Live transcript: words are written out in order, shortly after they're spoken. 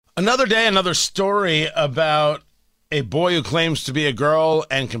Another day, another story about a boy who claims to be a girl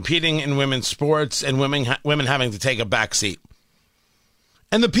and competing in women's sports and women having to take a back seat.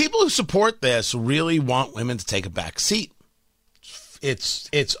 And the people who support this really want women to take a back seat.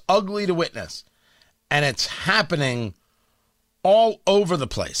 It's ugly to witness. And it's happening all over the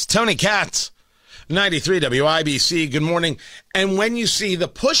place. Tony Katz, 93 WIBC, good morning. And when you see the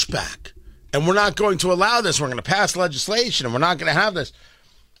pushback, and we're not going to allow this, we're going to pass legislation, and we're not going to have this,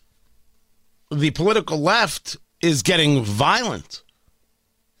 the political left is getting violent.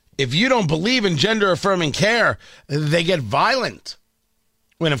 If you don't believe in gender-affirming care, they get violent.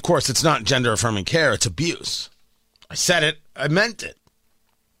 When, of course, it's not gender-affirming care, it's abuse. I said it, I meant it.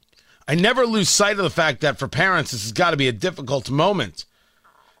 I never lose sight of the fact that for parents, this has got to be a difficult moment.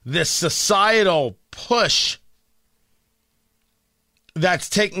 This societal push that's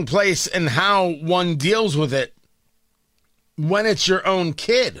taking place and how one deals with it when it's your own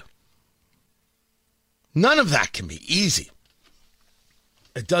kid. None of that can be easy.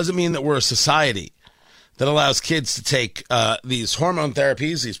 It doesn't mean that we're a society that allows kids to take these hormone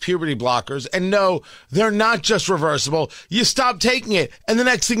therapies, these puberty blockers, and no, they're not just reversible. You stop taking it, and the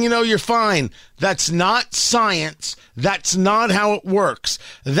next thing you know, you're fine. That's not science. That's not how it works.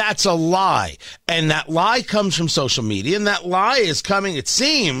 That's a lie. And that lie comes from social media, and that lie is coming, it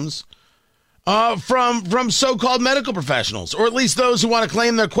seems, from so-called medical professionals, or at least those who want to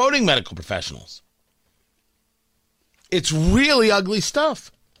claim they're quoting medical professionals. It's really ugly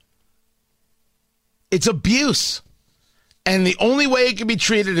stuff. It's abuse. And the only way it can be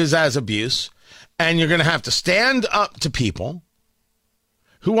treated is as abuse. And you're going to have to stand up to people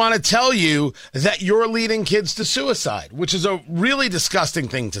who want to tell you that you're leading kids to suicide, which is a really disgusting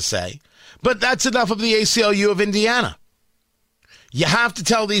thing to say. But that's enough of the ACLU of Indiana. You have to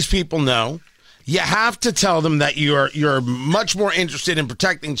tell these people no. You have to tell them that you're much more interested in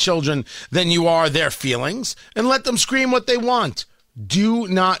protecting children than you are their feelings, and let them scream what they want. Do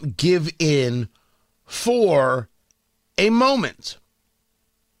not give in for a moment.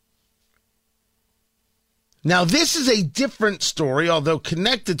 Now, this is a different story, although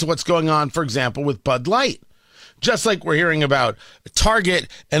connected to what's going on, for example, with Bud Light. Just like we're hearing about Target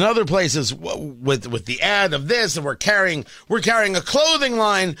and other places with the ad of this, and we're carrying a clothing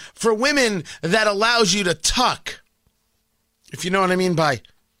line for women that allows you to tuck. If you know what I mean by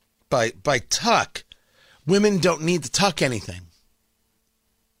tuck, women don't need to tuck anything.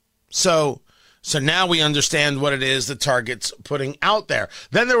 So now we understand what it is that Target's putting out there.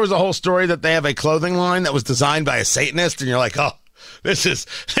 Then there was a whole story that they have a clothing line that was designed by a Satanist, and you're like, oh, this is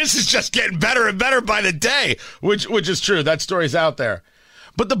just getting better and better by the day, which is true. That story's out there.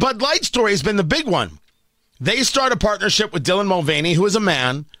 But the Bud Light story has been the big one. They start a partnership with Dylan Mulvaney, who is a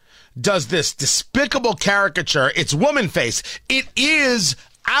man, does this despicable caricature. It's woman face. It is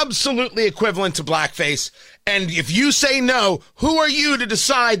absolutely equivalent to blackface. And if you say no, who are you to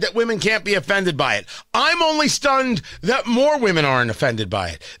decide that women can't be offended by it? I'm only stunned that more women aren't offended by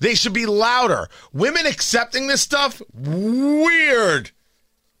it. They should be louder. Women accepting this stuff? Weird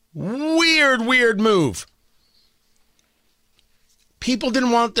move. People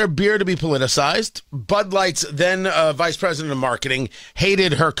didn't want their beer to be politicized. Bud Light's then vice president of marketing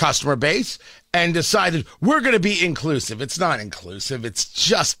hated her customer base and decided we're going to be inclusive. It's not inclusive. It's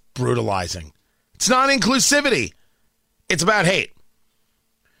just brutalizing. It's not inclusivity. It's about hate.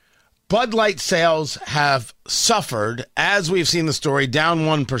 Bud Light sales have suffered, as we've seen the story, down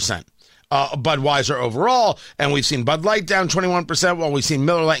 1%. Budweiser overall, and we've seen Bud Light down 21%, while we've seen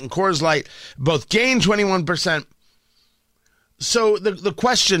Miller Lite and Coors Light both gain 21%. So the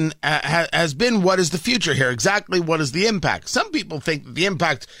question has been, what is the future here? Exactly what is the impact? Some people think that the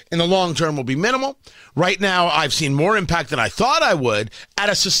impact in the long term will be minimal. Right now, I've seen more impact than I thought I would at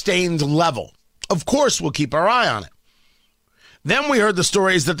a sustained level. Of course, we'll keep our eye on it. Then we heard the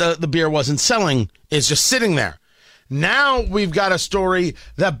stories that the beer wasn't selling, it's just sitting there. Now we've got a story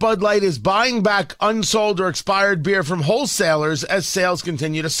that Bud Light is buying back unsold or expired beer from wholesalers as sales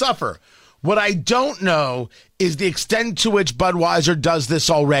continue to suffer. What I don't know is the extent to which Budweiser does this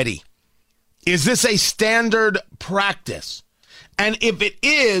already. Is this a standard practice? And if it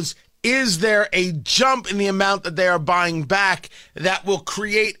is there a jump in the amount that they are buying back that will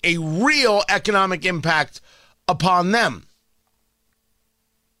create a real economic impact upon them?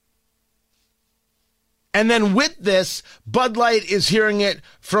 And then with this, Bud Light is hearing it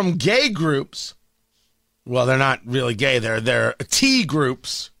from gay groups. Well, they're not really gay. They're T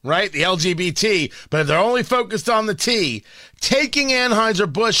groups, right? The LGBT, but they're only focused on the T. Taking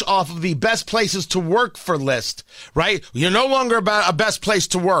Anheuser-Busch off of the best places to work for list, right? You're no longer about a best place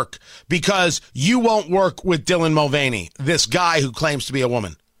to work because you won't work with Dylan Mulvaney, this guy who claims to be a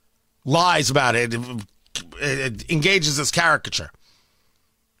woman. lies about it. It engages this caricature.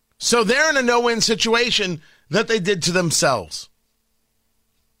 So they're in a no-win situation that they did to themselves.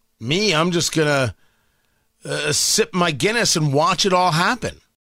 Me, I'm just going to sip my Guinness and watch it all happen.